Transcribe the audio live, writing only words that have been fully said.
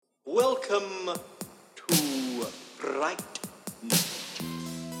Welcome to Fright Night.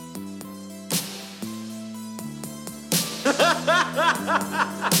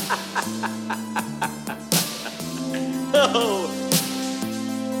 Oh,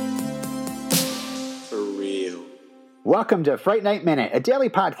 for real. Welcome to Fright Night Minute, a daily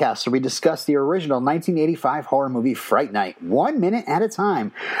podcast where we discuss the original 1985 horror movie Fright Night, 1 minute at a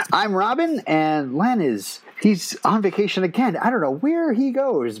time. I'm Robin, and Len he's on vacation again. I don't know where he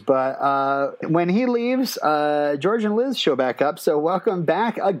goes, but when he leaves, George and Liz show back up, so welcome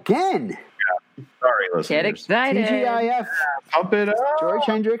back again. Sorry, listeners. Get excited. TGIF, Pump it up. George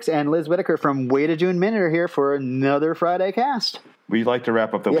Hendricks and Liz Whitaker from Way to June Minute are here for another Friday cast. We like to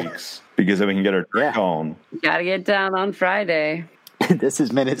wrap up the weeks because then we can get our drink on. Gotta get down on Friday. This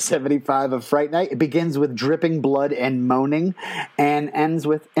is minute 75 of Fright Night. It begins with dripping blood and moaning and ends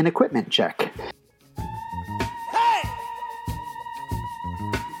with an equipment check. Hey!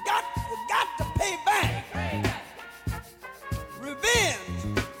 Got to pay back. Revenge.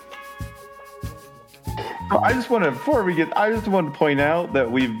 I just want to point out that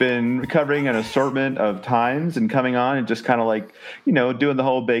we've been covering an assortment of times and coming on and just kind of like, doing the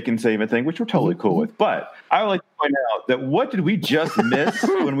whole bacon saving thing, which we're totally cool with. But I would like to point out that what did we just miss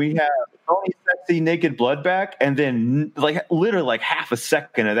when we have Tony Sexy Naked Blood back and then literally half a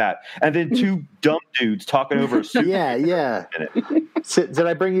second of that and then two dumb dudes talking over a soup. Yeah. Did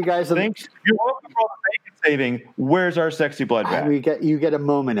I bring you guys? Thanks. You're welcome for all the bacon saving. Where's our sexy blood back? You get a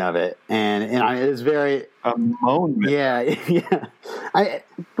moment of it, and it's very a moment. Yeah.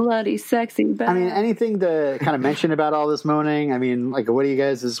 Bloody sexy back. I mean, anything to kind of mention about all this moaning? I mean, what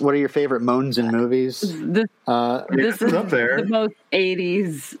are your favorite moans in movies? This is up there. The most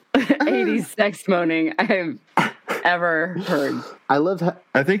 80s sex moaning I've ever heard. I love.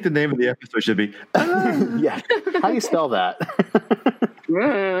 I think the name of the episode should be. Yeah. How do you spell that? I'm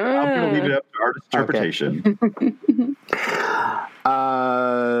going to leave it up to artist interpretation.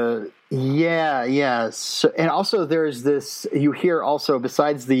 Yeah. So, and also, there's this. You hear also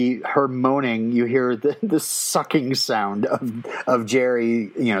besides her moaning, you hear the sucking sound of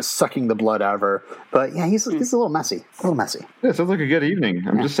Jerry, sucking the blood out of her. But yeah, he's a little messy. Yeah, sounds like a good evening.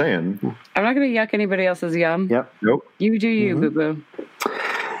 I'm just saying. I'm not going to yuck anybody else's yum. Yep. Nope. You do you, boo boo.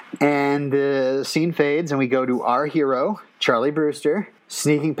 And the scene fades, and we go to our hero, Charlie Brewster,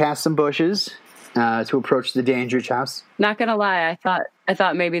 sneaking past some bushes to approach the Dandridge house. Not gonna lie, I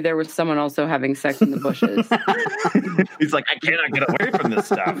thought maybe there was someone also having sex in the bushes. He's like, I cannot get away from this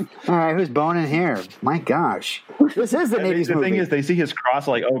stuff. All right, who's boning here? My gosh, this is the 80s movie. The thing is, they see his cross,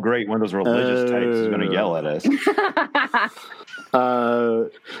 like, oh great, one of those religious types is going to yell at us. He's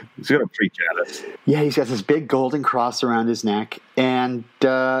going to preach at us. Yeah, he's got this big golden cross around his neck, and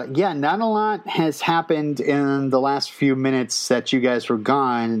not a lot has happened in the last few minutes that you guys were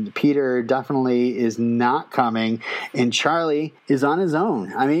gone. Peter definitely is not coming, and Charlie is on his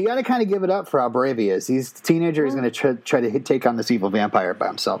own. I mean, you got to kind of give it up for how brave he is. He's a teenager. He's going to try to take on this evil vampire by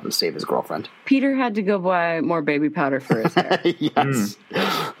himself to save his girlfriend. Peter had to go buy more baby powder for his hair. Yes.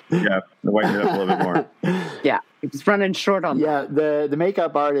 Yeah, whiten it up a little bit more. Yeah, he was running short on that. Yeah, the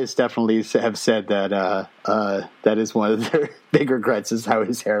makeup artists definitely have said that that is one of their big regrets is how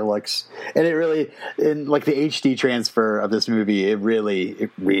his hair looks. And it really, in the HD transfer of this movie, it really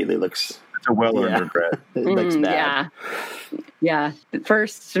looks... It's a well-earned regret. It looks bad. Yeah.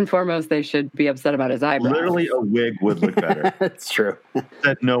 First and foremost, they should be upset about his eyebrows. Literally, a wig would look better. That's true.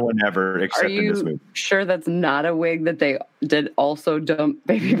 That no one ever accepted in this movie. Sure that's not a wig that they did also dump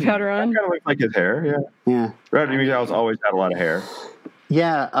baby powder on? That kind of looks like his hair, yeah. Yeah. Roddy McDowell's always had a lot of hair.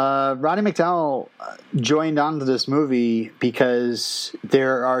 Yeah, Roddy McDowell joined onto this movie because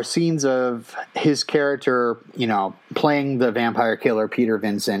there are scenes of his character, playing the vampire killer Peter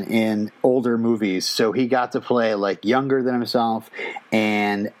Vincent in older movies. So he got to play younger than himself,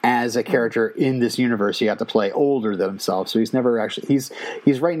 and as a character in this universe, he got to play older than himself. So he's never actually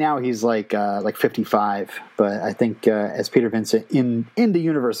he's right now he's like 55, but I think as Peter Vincent in the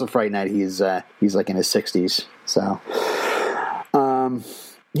universe of Fright Night, he's like in his 60s. So.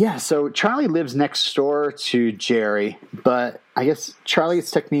 So Charlie lives next door to Jerry, but I guess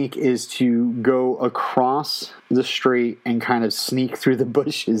Charlie's technique is to go across the street and kind of sneak through the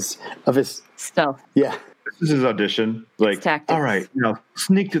bushes of his... Stealth. Yeah. This is his audition. Tactics. All right,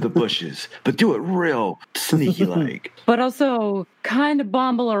 sneak through the bushes, but do it real sneaky-like. But also kind of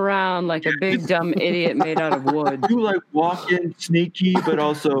bumble around like a big dumb idiot made out of wood. Do walk in sneaky, but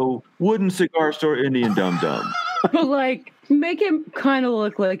also wooden cigar store Indian dum-dum. But like, make him kind of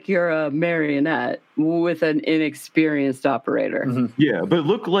look like you're a marionette with an inexperienced operator. Yeah, but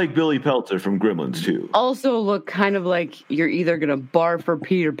look like Billy Peltzer from Gremlins too. Also look kind of like you're either gonna barf or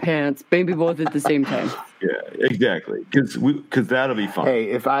pee your pants, maybe both at the same time. Yeah, exactly. Because that'll be fun. Hey,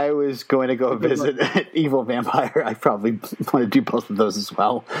 if I was going to go visit an evil vampire, I'd probably want to do both of those as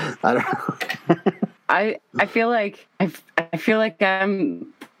well. I don't know. I feel like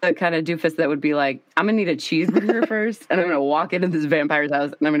I'm the kind of doofus that would be like, I'm gonna need a cheeseburger first, and I'm gonna walk into this vampire's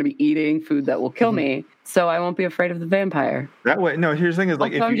house, and I'm gonna be eating food that will kill me, so I won't be afraid of the vampire. That way, no. Here's the thing: is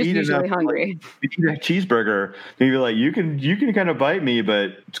like Also, I'm if you just eat usually enough, hungry. if you eat a cheeseburger, then you're like, you can kind of bite me,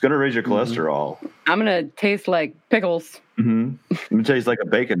 but it's gonna raise your cholesterol. I'm gonna taste like pickles. It tastes like a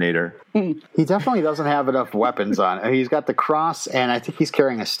baconator. He definitely doesn't have enough weapons on. He's got the cross, and I think he's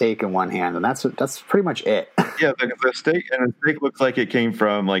carrying a stake in one hand, and that's pretty much it. Yeah, the steak looks like it came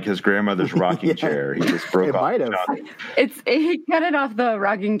from like his grandmother's rocking chair. He just broke It off. might have. He cut it off the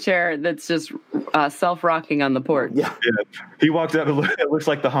rocking chair that's just self-rocking on the porch. Yeah, Yeah, he walked out. It looks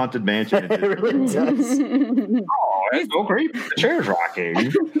like the haunted mansion. it really does. Oh, that's so creepy. The chair's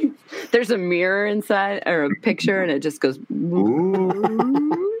rocking. There's a mirror inside or a picture, and it just goes.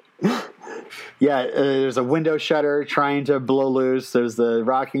 Yeah, there's a window shutter trying to blow loose. There's the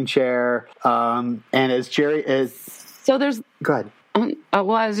rocking chair, and as Jerry is, So there's. go ahead.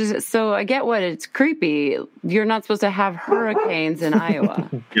 Well, so I get what it's creepy. You're not supposed to have hurricanes in Iowa.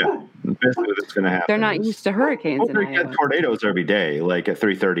 Yeah, basically what's going to happen. They're not used to hurricanes in They Iowa. get tornadoes every day, like at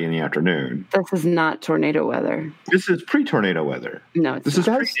 3:30 in the afternoon. This is not tornado weather. This is pre-tornado weather. No, it's This is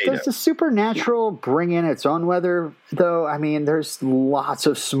Does pre-NATO. the supernatural bring in its own weather, though? I mean, there's lots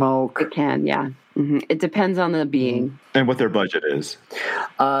of smoke. it can, yeah. It depends on the being And what their budget is.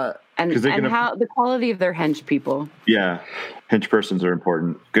 and 'Cause they're gonna- how the quality of their hench people. Yeah, hench persons are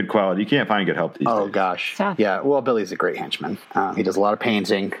important. Good quality. You can't find good help these Oh days. gosh, Tough. yeah. Well, Billy's a great henchman. He does a lot of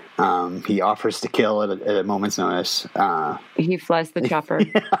painting. He offers to kill at a moment's notice. He flies the chopper.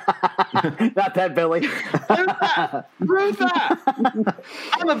 Not that Billy. Rutha!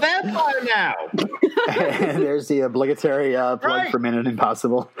 I'm a vampire now. There's the obligatory plug Right. for Minute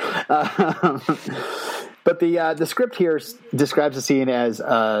Impossible. But the script here describes the scene as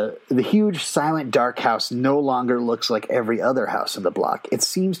the huge, silent, dark house no longer looks like every other house in the block. It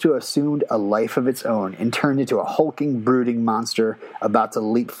seems to have assumed a life of its own and turned into a hulking, brooding monster about to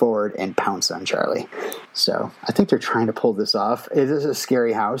leap forward and pounce on Charlie. So I think they're trying to pull this off. It is a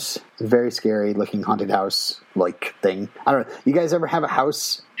scary house, a very scary looking haunted house-like thing. I don't know. You guys ever have a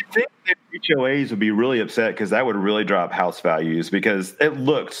house? I think that HOAs would be really upset because that would really drop house values because it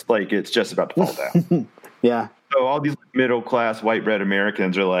looks like it's just about to fall down. Yeah. So all these middle-class, white-bread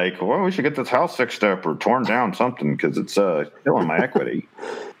Americans are like, well, we should get this house fixed up or torn down something because it's killing my equity.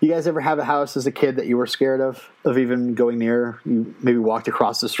 You guys ever have a house as a kid that you were scared of even going near? You maybe walked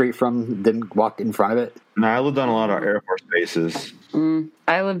across the street from, didn't walk in front of it? No, I lived on a lot of Air Force bases.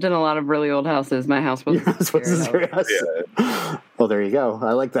 I lived in a lot of really old houses. My house was This was a scary house. Yeah. Well, there you go.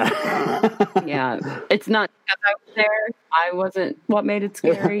 I like that. Yeah, it's not because I was there. I wasn't what made it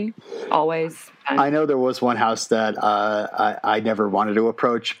scary. Always. I know there was one house that I never wanted to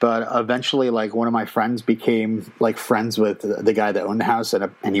approach, but eventually, like, one of my friends became like friends with the guy that owned the house,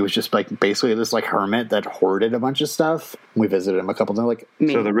 and he was just like basically this like hermit that hoarded a bunch of stuff. We visited him a couple times. Like,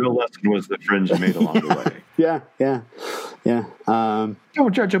 Me. So the real lesson was the friends you made along the way. yeah.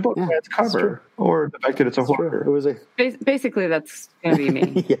 Don't judge a book by its it's cover true. or the fact that it's a It horror. was a Basically, that's gonna be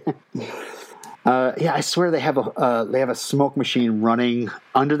me. yeah. I swear they have a smoke machine running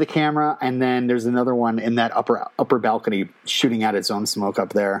under the camera, and then there's another one in that upper balcony shooting out its own smoke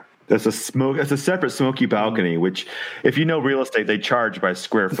up there. That's a separate smoky balcony, which, if you know real estate, they charge by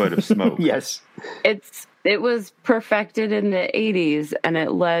square foot of smoke. Yes. It was perfected in the 80s, and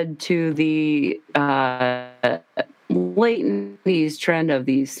it led to the late 90s trend of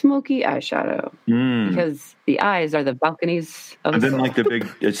the smoky eyeshadow because the eyes are the balconies of And the then, soul. like the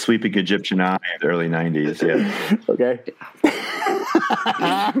big sweeping Egyptian eye of the early 90s. Yeah. Okay.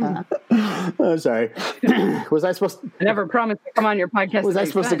 Oh, sorry. Was I supposed? I never promised to come on your podcast. Was to I make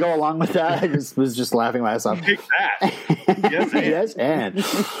supposed to sense. go along with that? I was just laughing myself. Take that. Yes, and. Yes,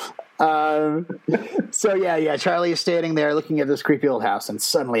 and. So yeah. Charlie is standing there looking at this creepy old house, and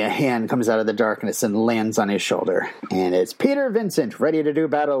suddenly a hand comes out of the darkness and lands on his shoulder. And it's Peter Vincent, ready to do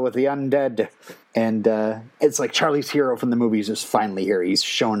battle with the undead. And it's like Charlie's hero from the movies is finally here. He's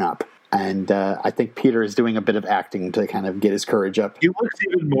shown up. And I think Peter is doing a bit of acting to kind of get his courage up. He looks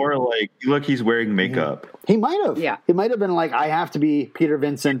even more like, look, he's wearing makeup. He might have. Yeah. He might have been like, I have to be Peter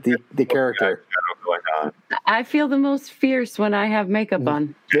Vincent, the character. Got going on. I feel the most fierce when I have makeup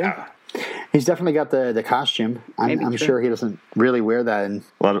on. Yeah. He's definitely got the costume. Maybe I'm true. sure he doesn't really wear that. And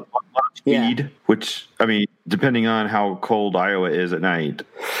A lot of Yeah. speed, which, I mean, depending on how cold Iowa is at night,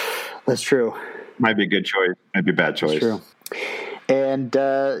 that's true. might be a good choice, might be a bad choice. True. And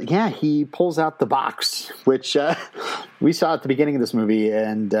he pulls out the box, which we saw at the beginning of this movie,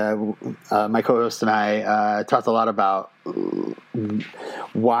 and my co-host and I talked a lot about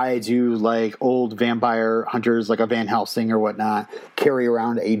why do like old vampire hunters, like a Van Helsing or whatnot, carry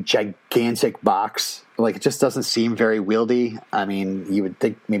around a gigantic box? Like, it just doesn't seem very wieldy. I mean, you would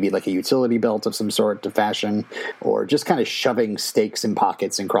think maybe like a utility belt of some sort to fashion, or just kind of shoving stakes in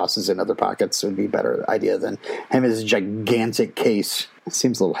pockets and crosses in other pockets would be a better idea than having this gigantic case. It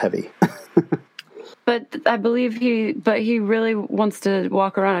seems a little heavy. But I believe he really wants to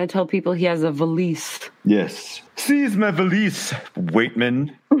walk around and tell people he has a valise. Yes. Seize my valise,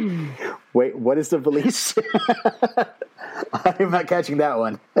 Waitman. Wait, what is the valise? I'm not catching that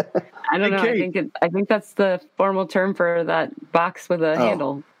one. I don't know. Kate. I think that's the formal term for that box with a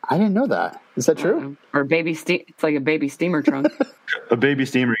handle. I didn't know that. Is that true? Or baby it's like a baby steamer trunk. A baby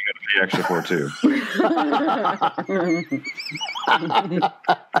steamer you got to pay extra for, too.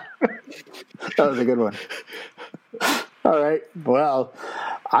 That was a good one. All right. Well,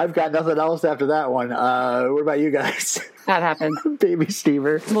 I've got nothing else after that one. What about you guys? That happened. Baby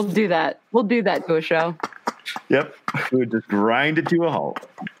steamer. We'll do that. We'll do that to a show. Yep. We would just grind it to a halt.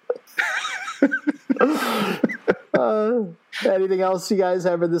 Anything else you guys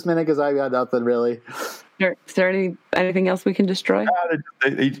have in this minute? Because I've got nothing really. Is there anything else we can destroy?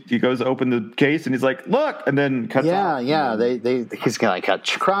 He goes to open the case and he's like, look, and then cuts off. Yeah. He's got like cut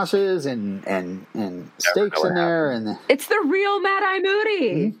crosses and stakes in there, and It's the real Mad Eye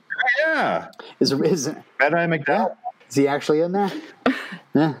Moody. Yeah. is Mad Eye McDowell. is he actually in there?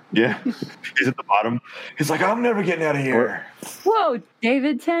 Yeah. Yeah. He's at the bottom. He's like, I'm never getting out of here. Whoa,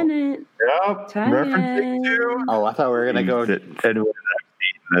 David Tennant. Yep. Tennant. Referencing to. Oh, I thought we were gonna go.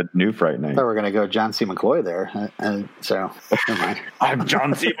 That new Fright Night. I thought we were gonna go John C. McCloy there, so never mind. I'm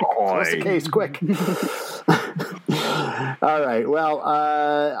John C. What's the McCoy. case? Quick. All right. Well,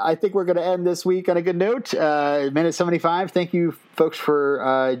 I think we're going to end this week on a good note. Minute 75. Thank you, folks,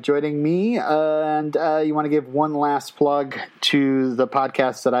 for joining me. And you want to give one last plug to the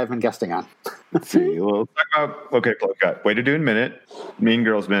podcast that I've been guesting on? Let's see. We'll talk about, okay, plug got Way to Do in Minute, Mean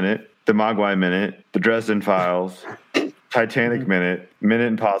Girls Minute, The Mogwai Minute, The Dresden Files, Titanic Minute, Minute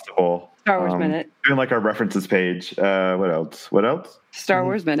Impossible. Star Wars Minute. Doing like our references page. What else? Star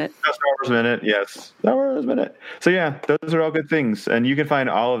Wars Minute. Star Wars Minute, yes. Star Wars Minute. So yeah, those are all good things. And you can find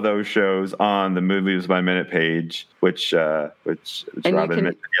all of those shows on the Movies by Minute page, which And you Robin can-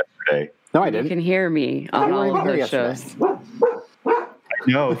 mentioned yesterday. No, I You didn't. can hear me on You all weren't of here those yesterday. shows.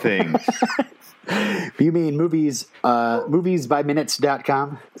 No things. You mean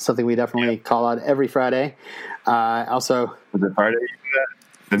moviesbyminutes.com? Something we definitely call out every Friday. Also, Was it Friday?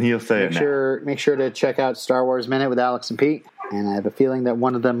 Then he'll say it now. make sure to check out Star Wars Minute with Alex and Pete. And I have a feeling that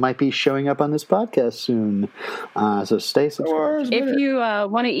one of them might be showing up on this podcast soon. So stay subscribed. If you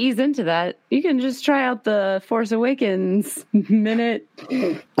want to ease into that, you can just try out the Force Awakens minute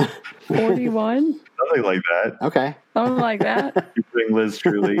 41. Something like that. Okay. Something like that. You bring Liz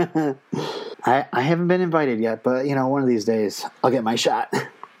truly. I haven't been invited yet, but one of these days I'll get my shot.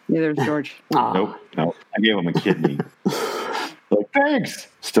 Neither is George. Aw. Nope. I gave him a kidney. Like, thanks.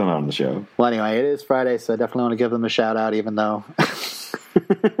 Still not on the show. Well, anyway, it is Friday, so I definitely want to give them a shout out, even though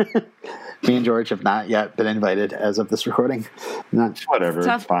me and George have not yet been invited as of this recording. Whatever.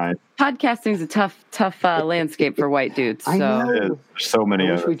 Tough. It's fine. Podcasting's a tough landscape for white dudes. So I know. There's so many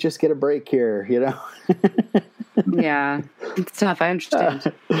I of wish we just get a break here, yeah, it's tough. I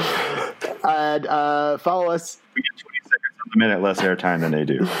understand. And follow us. We get 20 seconds of the minute less airtime than they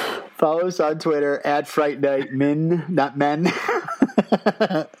do. Follow us on Twitter at Fright Night Min, not men.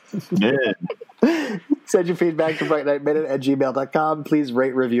 Man. Send your feedback to frightnightminute@gmail.com. Please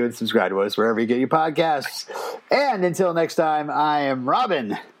rate, review, and subscribe to us wherever you get your podcasts. And until next time, I am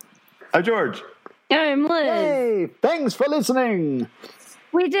Robin. Hi, George. I'm Liz. Hey, thanks for listening.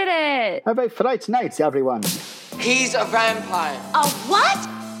 We did it. Have a fright night, everyone. He's a vampire. A what?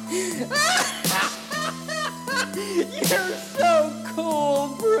 You're so